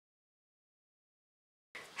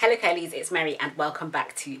Hello Curlies, it's Mary and welcome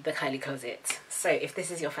back to the Curly Closet. So if this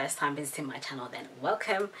is your first time visiting my channel, then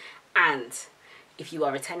welcome, and if you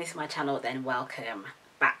are returning to my channel, then welcome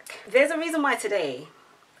back. There's a reason why today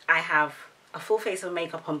I have a full face of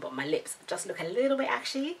makeup on but my lips just look a little bit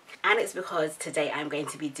ashy, and it's because today I'm going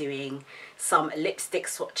to be doing some lipstick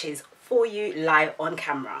swatches for you live on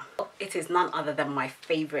camera. It is none other than my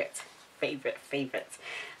favorite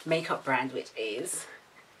makeup brand, which is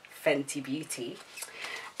Fenty Beauty.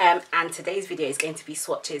 And today's video is going to be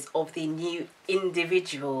swatches of the new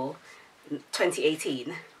individual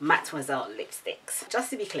 2018 Mattemoiselle lipsticks. Just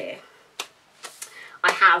to be clear, I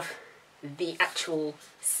have the actual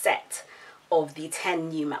set of the 10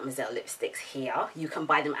 new Mattemoiselle lipsticks here. You can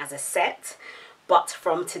buy them as a set, but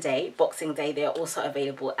from today, Boxing Day, they are also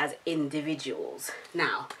available as individuals.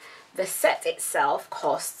 Now, the set itself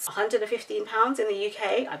costs £115 in the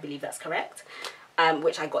UK, I believe that's correct.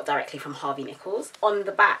 Which I got directly from Harvey Nichols. On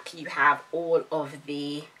the back you have all of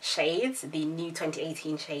the shades, the new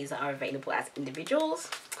 2018 shades that are available as individuals,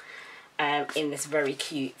 in this very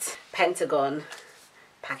cute pentagon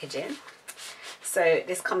packaging. So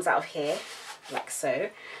this comes out of here like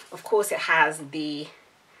so. Of course it has the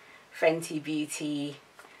Fenty Beauty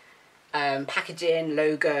packaging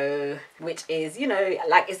logo, which is, you know,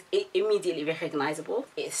 like it's immediately recognizable.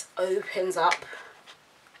 It opens up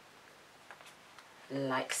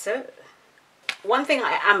like so. One thing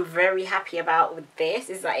I am very happy about with this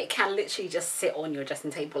is that it can literally just sit on your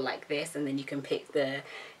dressing table like this, and then you can pick the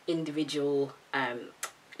individual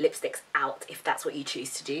lipsticks out if that's what you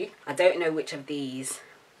choose to do. I don't know which of these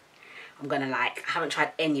I'm gonna like. I haven't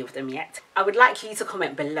tried any of them yet. I would like you to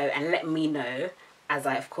comment below and let me know, as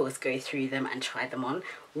I of course go through them and try them on,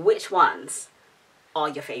 which ones are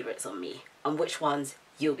your favorites on me and which ones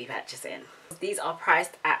you'll be purchasing. These are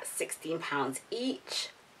priced at £16 each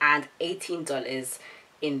and $18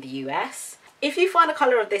 in the US. If you find a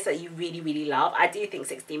colour of this that you really love, I do think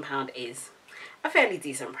 £16 is a fairly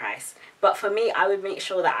decent price. But for me, I would make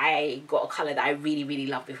sure that I got a colour that I really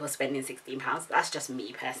love before spending £16. That's just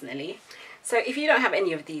me personally. So if you don't have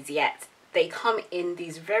any of these yet, they come in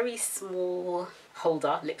these very small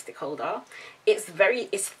holder, lipstick holder. It's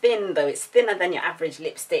thin though. It's thinner than your average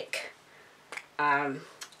lipstick.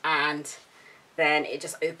 And then it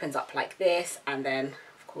just opens up like this, and then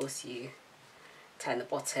of course you turn the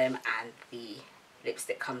bottom and the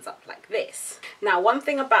lipstick comes up like this. Now, one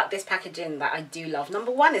thing about this packaging that I do love, number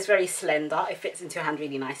one, is very slender. It fits into your hand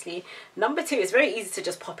really nicely. Number two, it's very easy to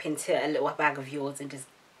just pop into a little bag of yours and just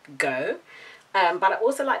go. But I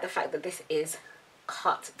also like the fact that this is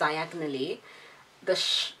cut diagonally. The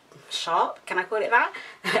sharp, can I call it that?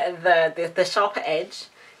 the sharper edge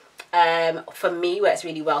for me works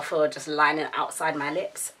really well for just lining outside my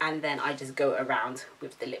lips, and then I just go around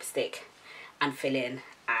with the lipstick and fill in,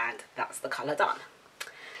 and that's the colour done.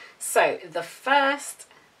 So the first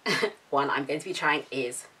one I'm going to be trying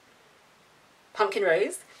is Pumpkin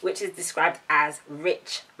Rose, which is described as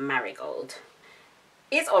Rich Marigold.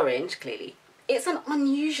 It's orange, clearly. It's an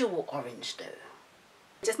unusual orange though.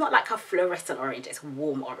 It's not like a fluorescent orange, it's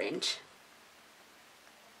warm orange.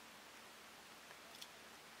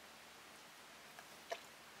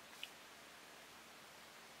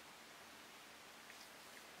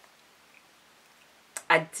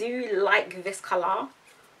 I do like this colour,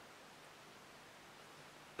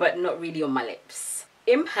 but not really on my lips.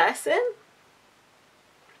 In person,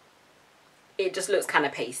 it just looks kind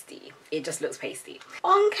of pasty. It just looks pasty.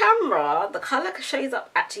 On camera, the colour shows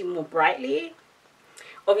up actually more brightly.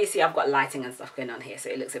 Obviously, I've got lighting and stuff going on here, so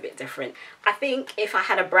it looks a bit different. I think if I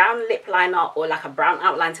had a brown lip liner or like a brown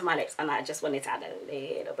outline to my lips and I just wanted to add a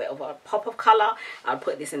little bit of a pop of colour, I'd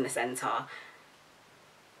put this in the centre.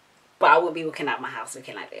 But I won't be walking out my house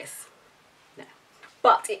looking like this. No.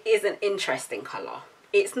 But it is an interesting colour.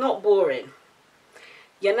 It's not boring.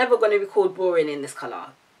 You're never going to be called boring in this colour.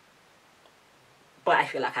 But I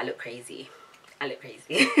feel like I look crazy. I look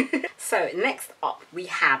crazy. So next up we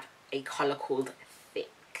have a colour called Thicc.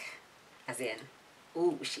 As in,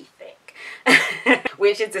 ooh, she thick.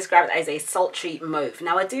 Which is described as a sultry mauve.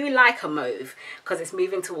 Now I do like a mauve because it's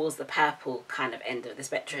moving towards the purple kind of end of the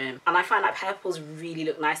spectrum, and I find that purples really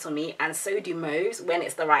look nice on me, and so do mauves when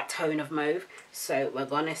it's the right tone of mauve. So we're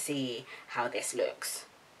gonna see how this looks.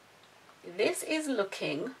 This is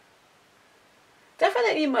looking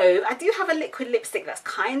definitely mauve. I do have a liquid lipstick that's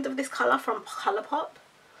kind of this colour from Colourpop,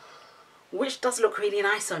 which does look really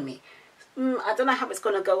nice on me. I don't know how it's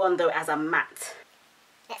gonna go on though as a matte.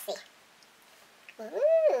 Let's see.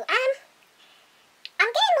 Ooh, I'm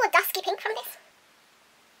getting more dusky pink from this.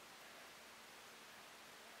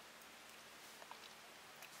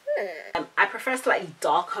 I prefer slightly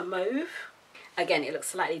darker mauve. Again, it looks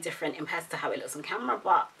slightly different in comparison to how it looks on camera,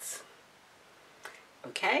 but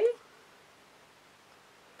okay.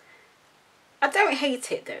 I don't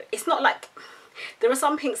hate it though. It's not like, there are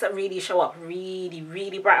some pinks that really show up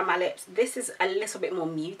really bright on my lips. This is a little bit more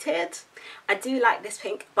muted. I do like this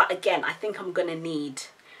pink, but again, I think I'm gonna need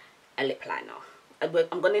a lip liner.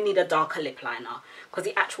 I'm gonna need a darker lip liner because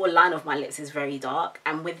the actual line of my lips is very dark,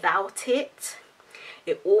 and without it,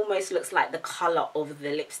 it almost looks like the color of the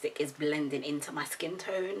lipstick is blending into my skin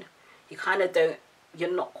tone. You kind of don't,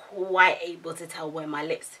 you're not quite able to tell where my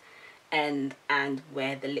lips end and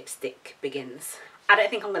where the lipstick begins. I don't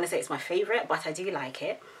think I'm going to say it's my favorite, but I do like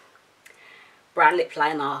it. Brown lip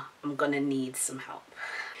liner, I'm going to need some help.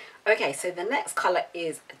 Okay, so the next color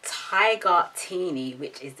is Tiger Tini,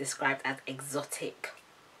 which is described as exotic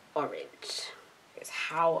orange. It's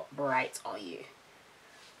how bright are you?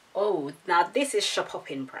 Oh, now this is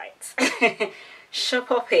shop-hopping bright.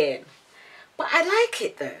 Shop-hopping. But I like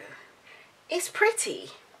it though. It's pretty.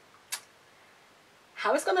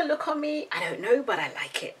 How it's gonna look on me, I don't know, but I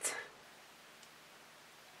like it.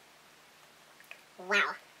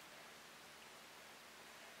 Wow.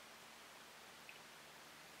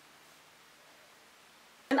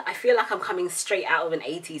 And I feel like I'm coming straight out of an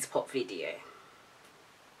 80s pop video.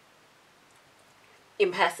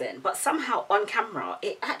 In person, but somehow on camera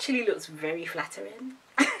it actually looks very flattering.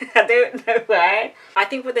 I don't know why. I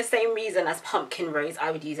think for the same reason as Pumpkin Rose, I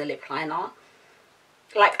would use a lip liner.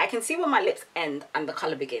 Like, I can see where my lips end and the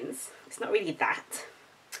color begins. It's not really that,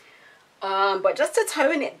 but just to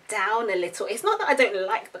tone it down a little. It's not that I don't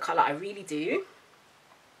like the color, I really do,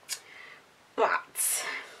 but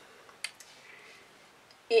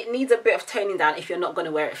it needs a bit of toning down if you're not going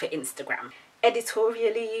to wear it for Instagram.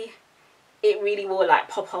 Editorially, it really will like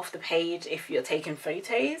pop off the page if you're taking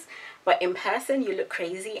photos, but in person you look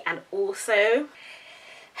crazy. And also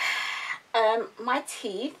my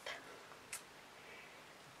teeth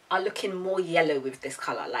are looking more yellow with this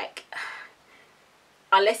color. Like,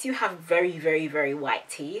 unless you have very white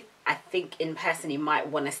teeth, I think in person you might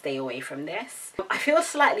want to stay away from this. I feel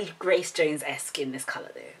slightly Grace Jones-esque in this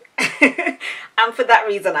color though. And for that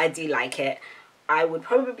reason I do like it. I would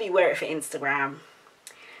probably wear it for Instagram,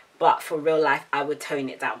 but for real life, I would tone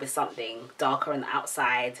it down with something darker on the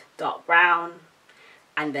outside, dark brown,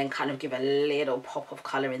 and then kind of give a little pop of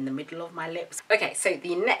colour in the middle of my lips. Okay, so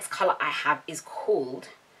the next colour I have is called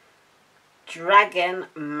Dragon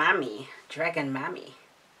Mami,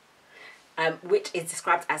 which is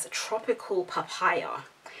described as a tropical papaya.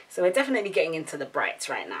 So we're definitely getting into the brights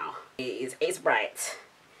right now. It's bright.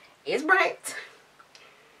 It's bright.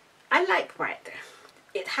 I like bright though.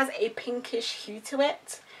 It has a pinkish hue to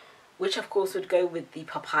it, which of course would go with the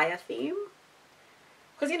papaya theme.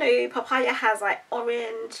 Because, you know, papaya has like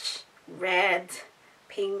orange, red,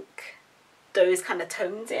 pink, those kind of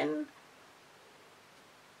tones in.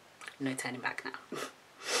 No turning back now.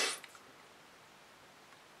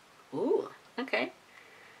 Ooh, okay.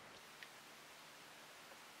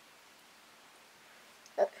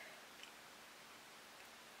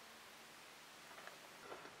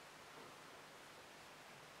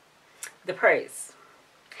 The pros.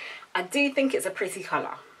 I do think it's a pretty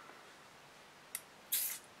colour.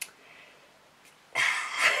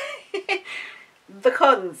 The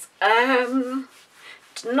cons.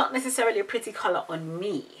 Not necessarily a pretty colour on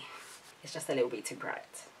me. It's just a little bit too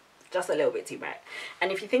bright. Just a little bit too bright.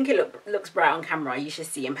 And if you think it looks bright on camera, you should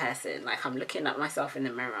see in person. Like, I'm looking at myself in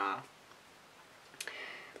the mirror.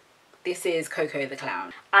 This is Coco the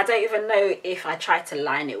Clown. I don't even know if I try to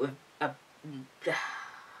line it with a...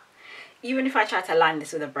 Even if I try to line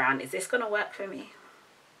this with a brown, is this going to work for me?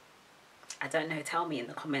 I don't know. Tell me in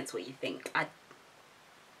the comments what you think.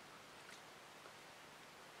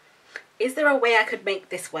 Is there a way I could make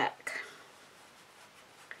this work?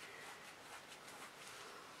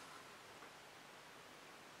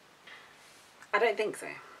 I don't think so.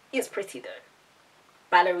 It's pretty though.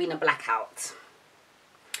 Ballerina Blackout.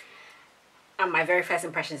 And my very first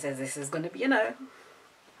impression says this is going to be a no.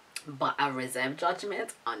 But I reserve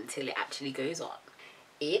judgment until it actually goes on.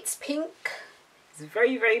 It's pink. It's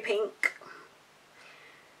very pink.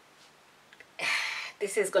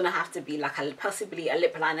 This is gonna have to be like possibly a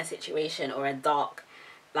lip liner situation, or a dark,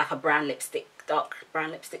 like a brown lipstick, dark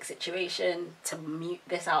brown lipstick situation to mute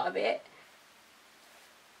this out a bit.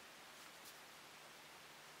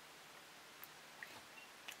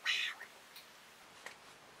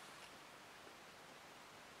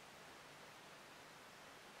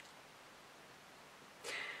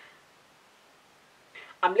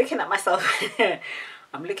 I'm looking at myself.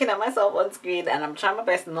 I'm looking at myself on screen and I'm trying my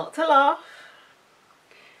best not to laugh,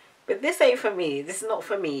 But this ain't for me. This is not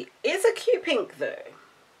for me. It's a cute pink though.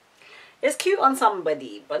 It's cute on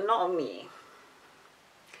somebody, but not on me.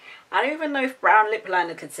 I don't even know if brown lip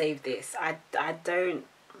liner could save this. I don't.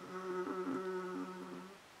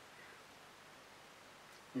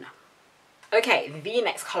 No. Okay, the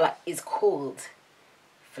next colour is called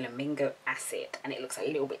Flamingo Acid, and it looks a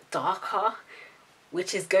little bit darker,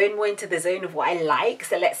 which is going more into the zone of what I like.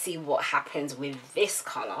 So let's see what happens with this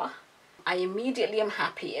colour. I immediately am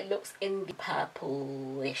happy. It looks in the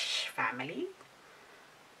purplish family.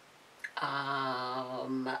 I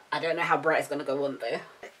don't know how bright it's going to go on though.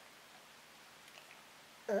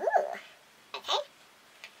 Ooh, okay.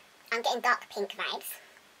 I'm getting dark pink vibes.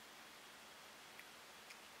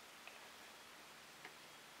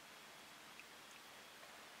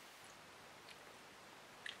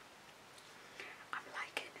 I'm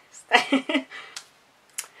liking this.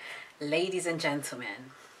 Ladies and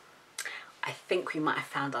gentlemen, I think we might have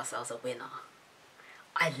found ourselves a winner.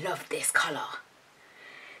 I love this colour.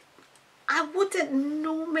 I wouldn't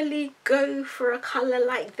normally go for a colour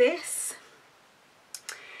like this.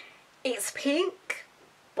 It's pink,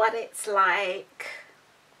 but it's like,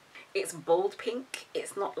 it's bold pink.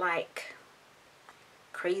 It's not like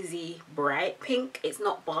crazy bright pink. It's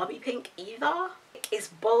not Barbie pink either. It's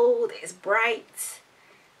bold, it's bright,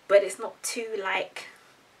 but it's not too like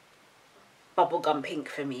bubblegum pink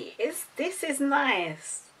for me. This is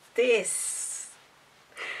nice. This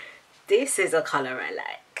is a colour I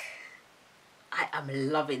like. I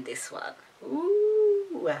am loving this one.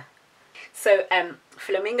 Ooh. So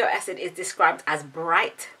Flamingo Acid is described as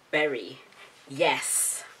bright berry.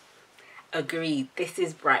 Yes, agreed. This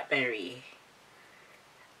is bright berry.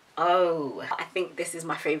 Oh, I think this is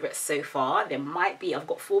my favourite so far. There might be, I've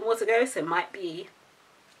got 4 more to go, so it might be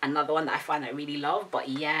another one that I find I really love, but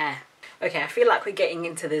yeah. Okay, I feel like we're getting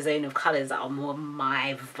into the zone of colours that are more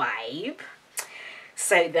my vibe.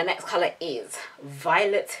 So the next colour is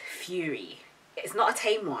Violet Fury. It's not a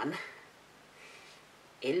tame one.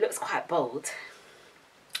 It looks quite bold,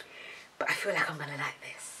 but I feel like I'm gonna like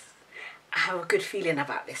this. I have a good feeling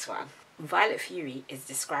about this one. Violet Fury is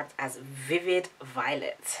described as vivid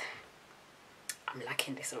violet. I'm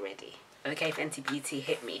liking this already. Okay, Fenty Beauty,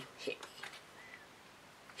 hit me, hit me.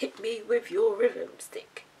 Hit me with your rhythm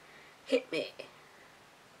stick. Hit me.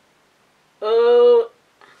 Oh,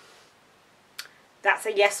 that's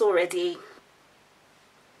a yes already.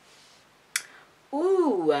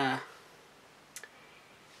 Ooh,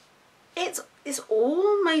 it's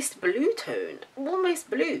almost blue toned, almost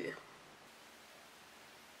blue.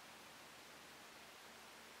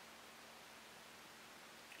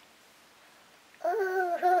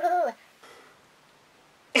 Ooh.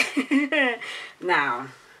 Now,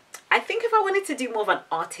 I think if I wanted to do more of an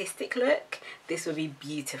artistic look, this would be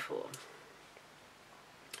beautiful.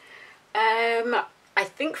 I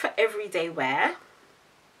think for everyday wear,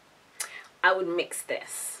 I would mix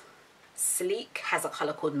this. Sleek has a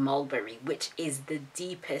colour called Mulberry, which is the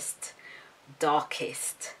deepest,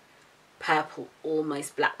 darkest purple,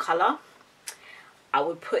 almost black colour. I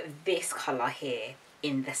would put this colour here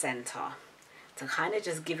in the centre to kind of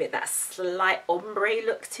just give it that slight ombre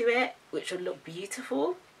look to it, which would look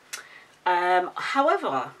beautiful.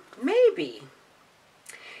 However, maybe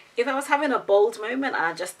if I was having a bold moment and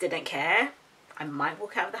I just didn't care, I might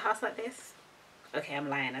walk out of the house like this. Okay, I'm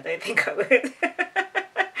lying. I don't think I would.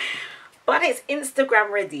 But it's Instagram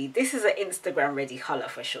ready. This is an Instagram ready colour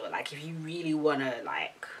for sure. Like if you really want to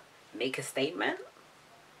like make a statement,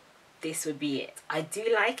 this would be it. I do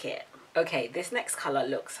like it. Okay, this next colour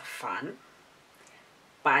looks fun,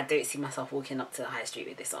 but I don't see myself walking up to the high street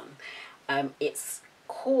with this on. It's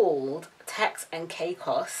called Turks and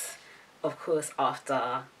Caicos, of course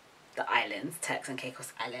after the islands, Turks and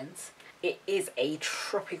Caicos Islands. It is a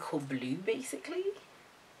tropical blue basically.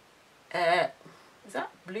 Is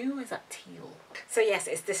that blue or is that teal? So yes,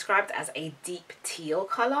 it's described as a deep teal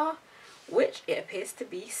colour, which it appears to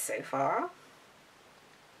be so far.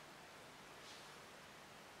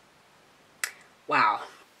 Wow.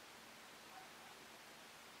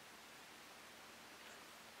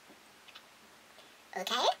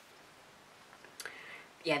 Okay.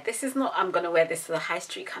 Yeah, this is not, I'm going to wear this to the high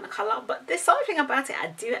street kind of colour, but there's something about it I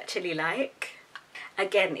do actually like.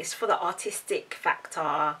 Again, it's for the artistic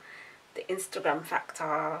factor, the Instagram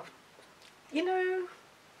factor, you know,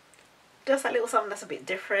 just a little something that's a bit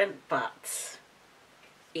different, but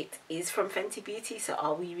it is from Fenty Beauty, so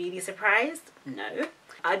are we really surprised? No.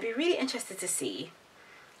 I'd be really interested to see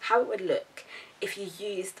how it would look if you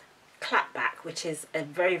used Clapback, which is a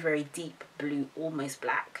very, very deep blue, almost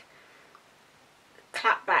black,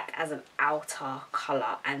 clap back as an outer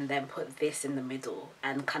colour and then put this in the middle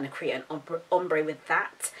and kind of create an ombre with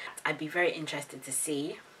that, I'd be very interested to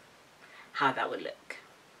see how that would look.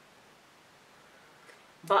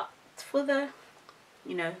 But for the,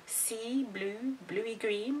 you know, sea blue, bluey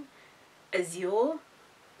green, azure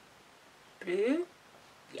blue,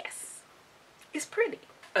 yes, it's pretty.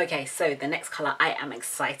 Okay, so the next colour I am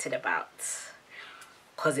excited about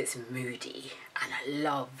because it's moody and I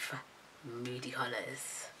love moody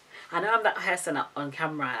colours. I know I'm that person on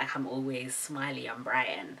camera, like I'm always smiley and bright,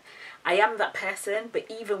 and I am that person, but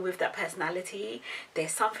even with that personality,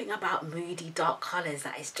 there's something about moody dark colours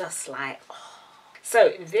that is just like, oh.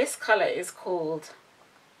 So this colour is called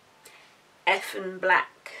Effin'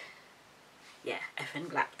 Black. Yeah, Effin'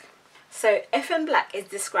 Black. So Effin' Black is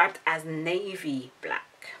described as navy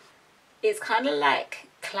black. It's kind of like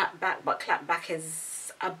clap back, but clap back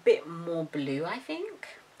is a bit more blue, I think.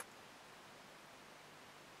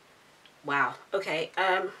 Wow. Okay.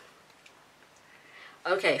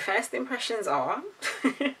 Okay, first impressions are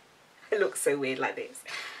it looks so weird like this.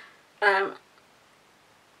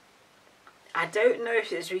 I don't know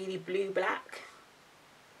if it's really blue black,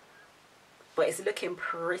 but it's looking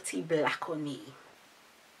pretty black on me.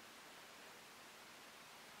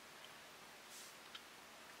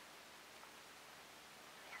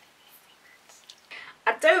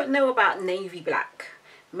 I don't know about navy black.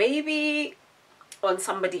 Maybe on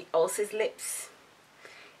somebody else's lips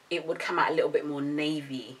it would come out a little bit more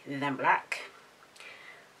navy than black,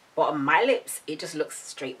 but on my lips it just looks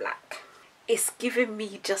straight black. It's giving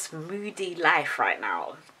me just moody life right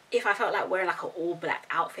now. If I felt like wearing like an all black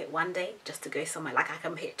outfit one day just to go somewhere, like I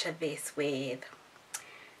can picture this with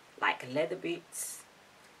like leather boots,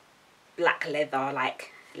 black leather,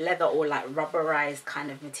 like leather or like rubberized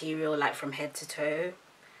kind of material, like from head to toe,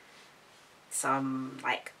 some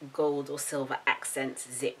like gold or silver accents,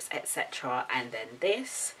 zips, etc. And then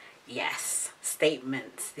this, yes,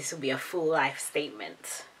 statement. This will be a full life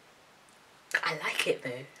statement. I like it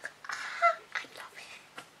though. I love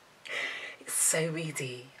it. It's so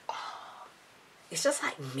moody. Oh, it's just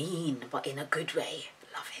like mean, but in a good way.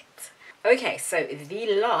 Love it. Okay, so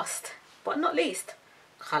the last but not least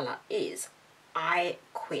colour is I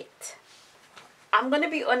Quit. I'm gonna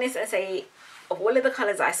be honest and say, of all of the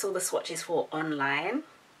colours I saw the swatches for online,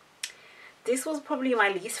 this was probably my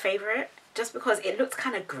least favourite, just because it looked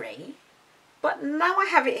kind of grey. But now I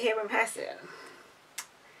have it here in person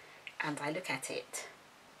and I look at it,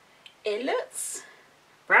 it looks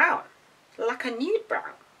brown, like a nude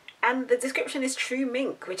brown. And the description is true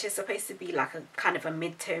mink, which is supposed to be like a kind of a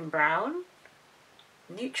mid-tone brown,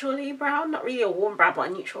 neutrally brown, not really a warm brown but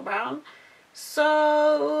a neutral brown.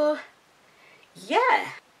 So yeah.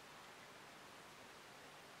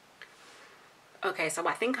 Okay, so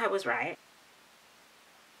I think I was right.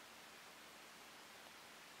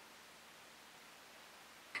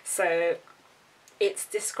 So it's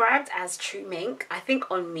described as true mink. I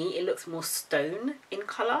think on me it looks more stone in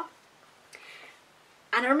colour.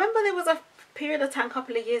 And I remember there was a period of time a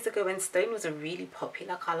couple of years ago when stone was a really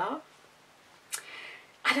popular colour.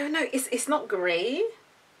 I don't know, it's not grey.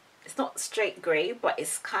 It's not straight grey, but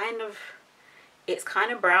it's kind of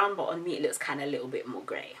brown, but on me it looks kind of a little bit more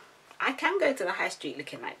grey. I can go to the high street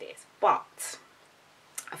looking like this, but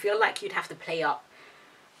I feel like you'd have to play up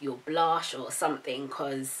your blush or something,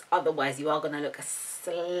 because otherwise you are going to look a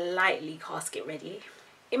slightly casket ready.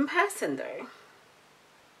 In person though,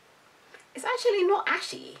 it's actually not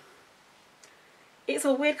ashy. It's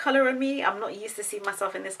a weird colour on me. I'm not used to seeing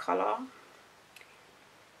myself in this colour,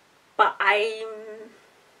 but I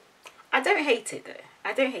don't hate it though.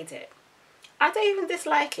 I don't hate it. I don't even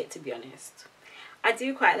dislike it, to be honest. I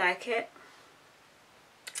do quite like it.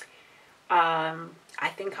 I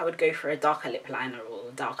think I would go for a darker lip liner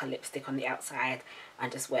or darker lipstick on the outside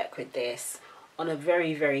and just work with this on a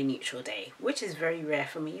very, very neutral day, which is very rare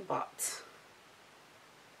for me, but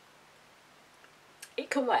it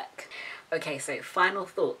can work. Okay, so final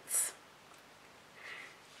thoughts.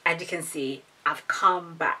 As you can see, I've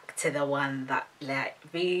come back to the one that like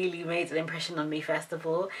really made an impression on me first of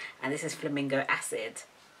all, and this is Flamingo Acid.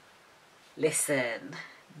 Listen,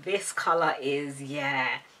 this colour is,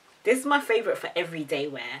 yeah, this is my favourite for everyday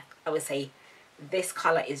wear. I would say this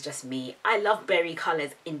colour is just me. I love berry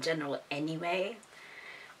colours in general anyway.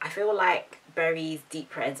 I feel like berries,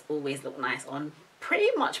 deep reds always look nice on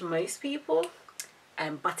pretty much most people,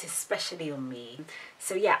 but especially on me.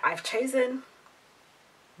 So yeah, I've chosen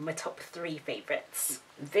my top 3 favourites.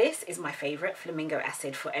 This is my favourite, Flamingo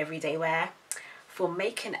Acid, for everyday wear. For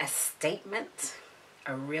making a statement,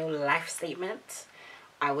 a real life statement,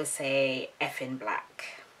 I would say Effin'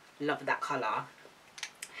 Black. Love that colour.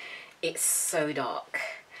 It's so dark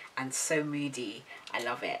and so moody. I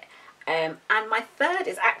love it. And my third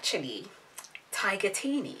is actually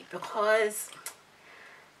Tini, because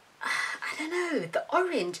I don't know, the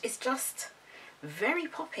orange is just very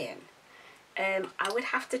popping. I would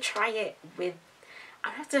have to try it with, I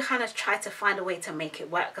have to kind of try to find a way to make it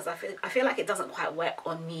work, because I feel like it doesn't quite work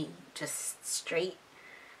on me just straight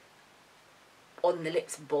on the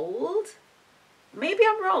lips bold. Maybe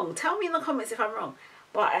I'm wrong, tell me in the comments if I'm wrong,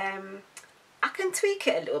 but I can tweak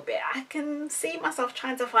it a little bit. I can see myself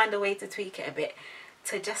trying to find a way to tweak it a bit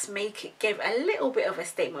to just make it give a little bit of a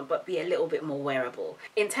statement but be a little bit more wearable.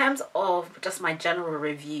 In terms of just my general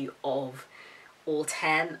review of all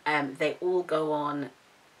 10, they all go on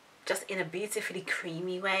just in a beautifully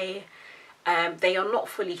creamy way. They are not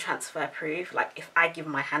fully transfer proof. Like if I give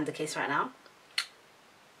my hand a kiss right now,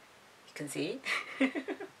 you can see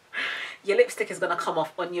your lipstick is gonna come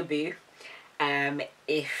off on your boo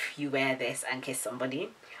if you wear this and kiss somebody.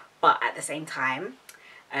 But at the same time,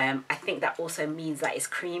 I think that also means that it's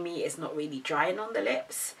creamy, it's not really drying on the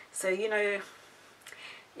lips. So, you know,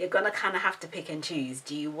 you're gonna kind of have to pick and choose.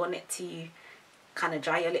 Do you want it to kind of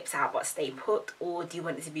dry your lips out but stay put, or do you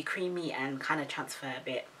want it to be creamy and kind of transfer a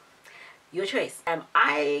bit? Your choice.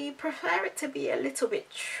 I prefer it to be a little bit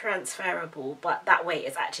transferable, but that way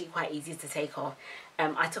it's actually quite easy to take off.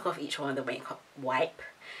 I took off each one of the makeup wipe,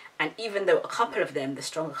 and even though a couple of them, the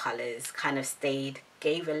stronger colours, kind of stayed,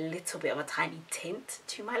 gave a little bit of a tiny tint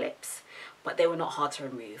to my lips, but they were not hard to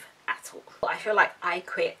remove at all. I feel like I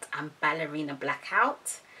Quit and Ballerina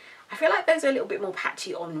Blackout, I feel like those are a little bit more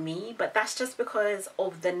patchy on me, but that's just because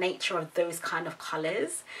of the nature of those kind of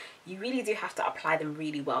colours. You really do have to apply them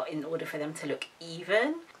really well in order for them to look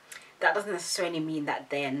even. That doesn't necessarily mean that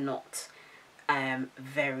they're not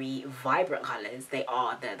very vibrant colours. They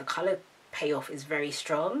are. The colour payoff is very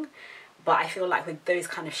strong, but I feel like with those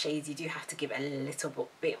kind of shades you do have to give a little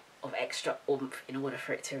bit of extra oomph in order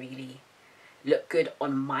for it to really look good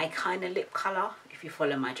on my kind of lip colour, if you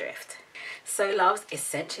follow my drift. So loves,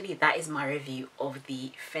 essentially that is my review of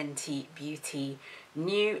the Fenty Beauty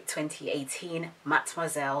new 2018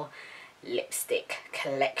 Mattemoiselle lipstick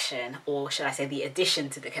collection, or should I say the addition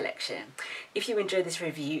to the collection. If you enjoyed this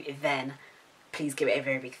review, then please give it a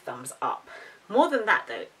very big thumbs up. More than that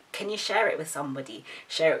though, can you share it with somebody?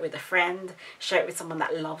 Share it with a friend, share it with someone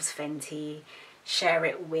that loves Fenty, share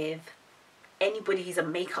it with anybody who's a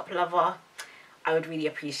makeup lover. I would really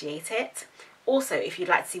appreciate it. Also, if you'd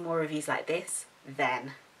like to see more reviews like this,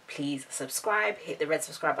 then please subscribe, hit the red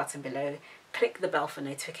subscribe button below, click the bell for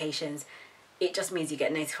notifications. It just means you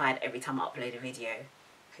get notified every time I upload a video,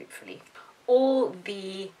 hopefully. All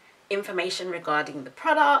the information regarding the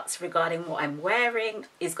products, regarding what I'm wearing,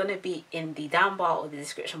 is going to be in the down bar or the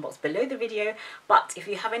description box below the video. But if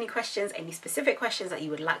you have any questions, any specific questions that you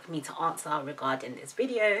would like me to answer regarding this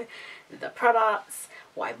video, the products,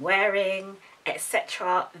 what I'm wearing,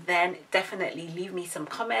 etc., then definitely leave me some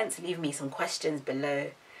comments, leave me some questions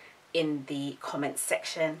below in the comments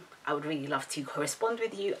section. I would really love to correspond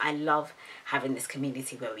with you. I love having this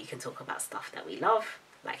community where we can talk about stuff that we love,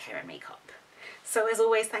 like hair and makeup. So as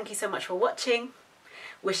always, thank you so much for watching.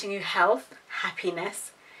 Wishing you health,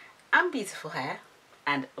 happiness and beautiful hair,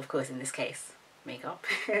 and of course in this case makeup.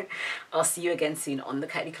 I'll see you again soon on the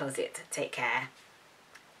Curly Closet. Take care.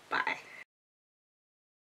 Bye.